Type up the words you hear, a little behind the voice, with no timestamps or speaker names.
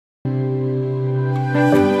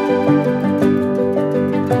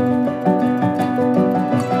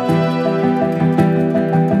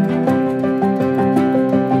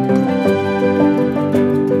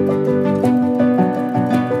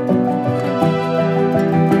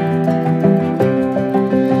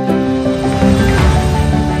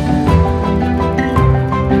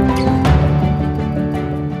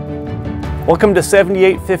Welcome to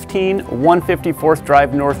 7815 154th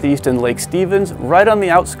Drive Northeast in Lake Stevens, right on the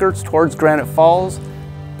outskirts towards Granite Falls.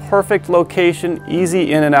 Perfect location,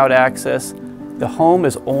 easy in and out access. The home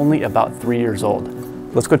is only about 3 years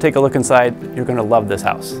old. Let's go take a look inside. You're going to love this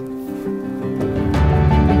house.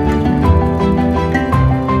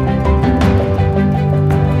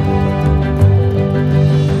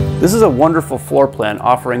 This is a wonderful floor plan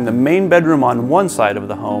offering the main bedroom on one side of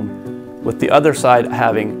the home, with the other side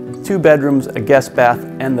having 2 bedrooms, a guest bath,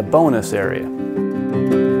 and the bonus area.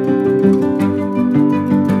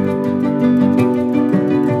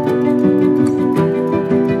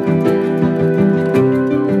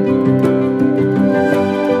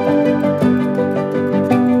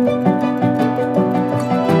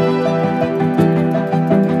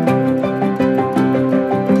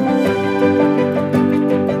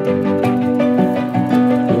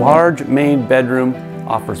 Large main bedroom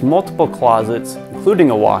offers multiple closets,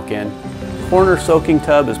 including a walk-in. Corner soaking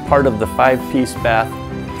tub is part of the 5-piece bath.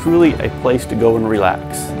 Truly a place to go and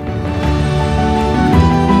relax.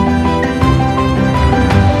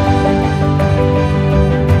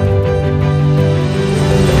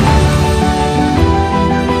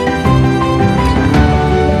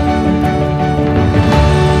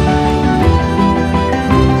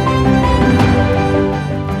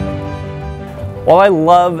 While I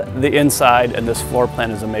love the inside and this floor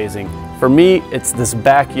plan is amazing, for me, it's this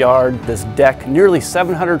backyard, this deck, nearly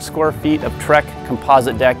 700 square feet of Trek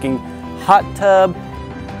composite decking, hot tub.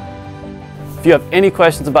 If you have any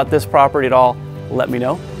questions about this property at all, let me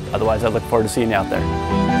know. Otherwise, I look forward to seeing you out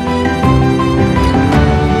there.